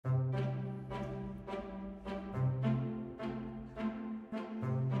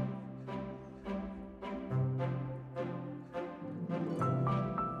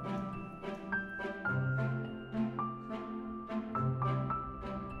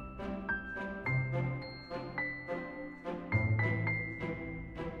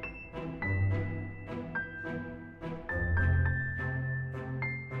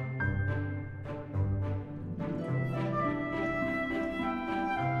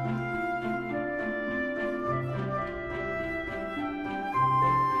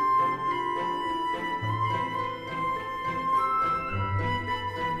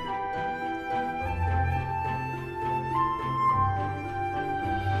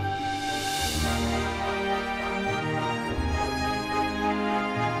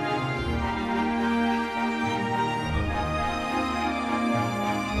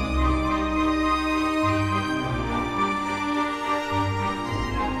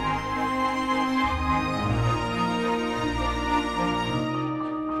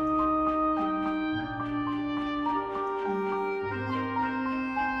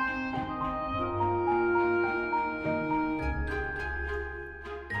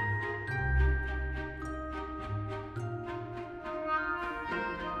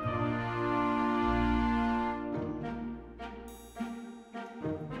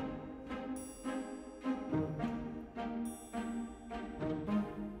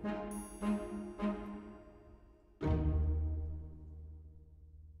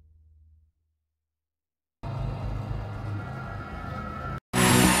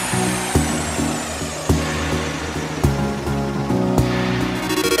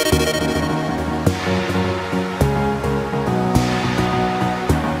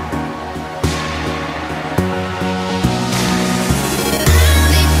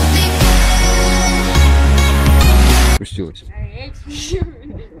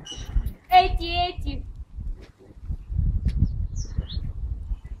Эти.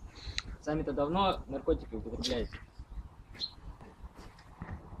 Сами-то давно наркотики употребляете?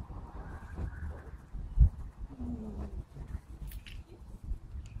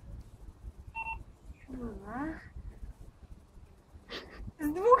 С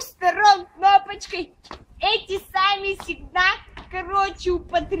двух сторон кнопочкой. Эти сами всегда, короче,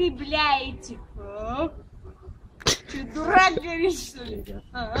 употребляете. Че, дурак говоришь, что ли?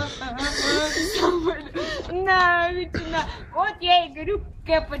 На, ветчина. Вот я и говорю,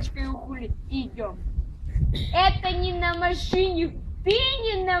 кэпочкой ухули. Идем. Это не на машине. Ты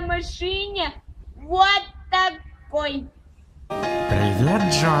не на машине. Вот такой. Привет,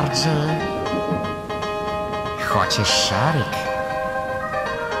 Джорджи. Хочешь шарик?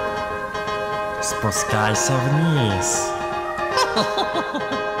 Спускайся вниз.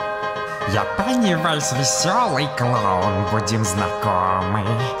 Я Пеннивайз, веселый клоун, будем знакомы,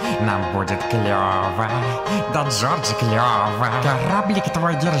 нам будет клёво, да Джорджи клёво. Кораблик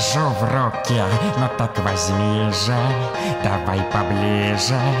твой держу в руке, ну так возьми же, давай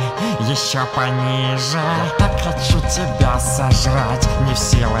поближе, еще пониже. Я так хочу тебя сожрать, не в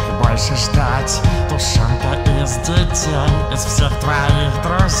силах больше ждать. Тушенка из детей, из всех твоих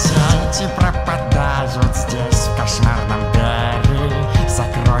друзей. Дети пропадают здесь, в кошмарном Дерри.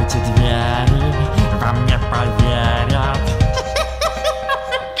 Закройте двери, вам не поверят.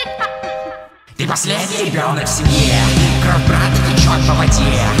 Ты последний ребенок в семье, кровь брата течет по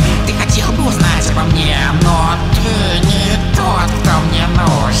воде. Ты хотел бы узнать обо мне, но ты не тот, кто мне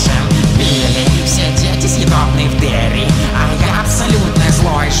нужен. Билли, все дети съедобные в Дерри, а я абсолютно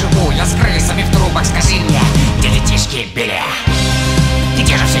злой. Живу я с крысами в трубах, скажи мне, где детишки Билли?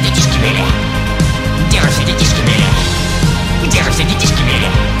 Где же все детишки Билли? Где же все детишки Билли? Где же все детишки Билли?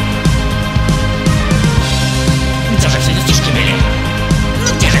 Где же все детишки Билли?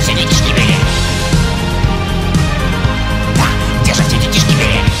 Ну где же все детишки Билли? Да, где же все детишки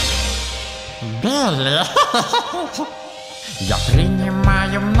Билли? Билли! Я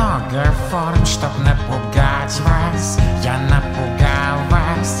принимаю много форм, чтоб напугать вас. Я напугал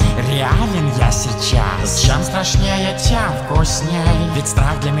вас. Реален я сейчас. Чем страшнее, тем вкусней. Ведь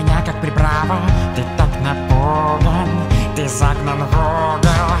страх для меня как приправа. Ты так напуган, ты загнан в угол.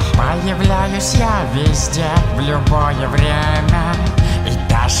 Появляюсь я везде, в любое время. И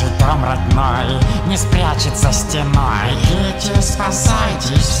даже дом родной не спрячет за стеной. Бегите,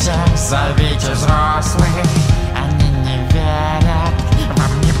 спасайтесь все, зовите взрослых. Они не верят,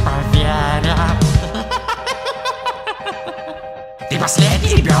 вам не поверят. Ты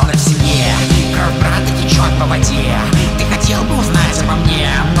последний ребенок в семье, кровь брата течет по воде. Ты хотел бы узнать обо мне,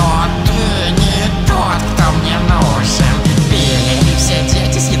 но ты не тот, кто мне нужен. Билли, все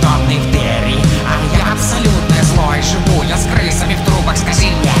дети съедобные в Дерри, а я абсолютно злой. Живу я с крысами в трубах, скажи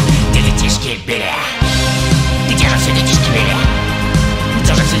мне, где детишки Билли? Где же все детишки Билли?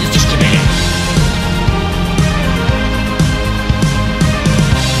 Где же все детишки Билли?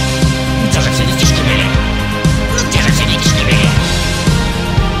 Где же все детишки Билли? Ну где же все детишки Билли?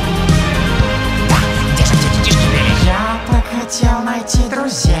 Да, где же все детишки Билли? Я так хотел найти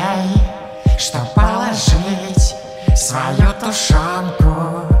друзей, чтоб положить свою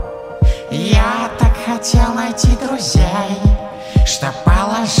тушенку. Я так хотел найти друзей, чтоб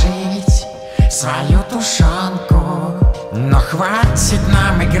положить свою тушенку. Но хватит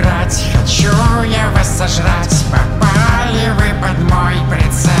нам играть, хочу я вас сожрать. Попали вы под мой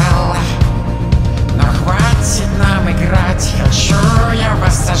прицел. Но хватит нам играть, хочу я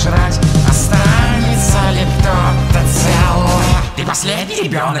вас сожрать. Останется ли кто-то цел? Ты последний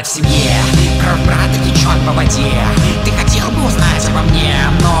ребенок в семье, кровь брата течет по воде. Ты хотел бы узнать обо мне,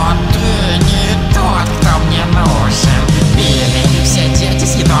 но ты не тот, кто мне нужен. Билли, все дети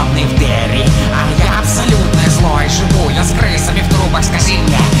съедобные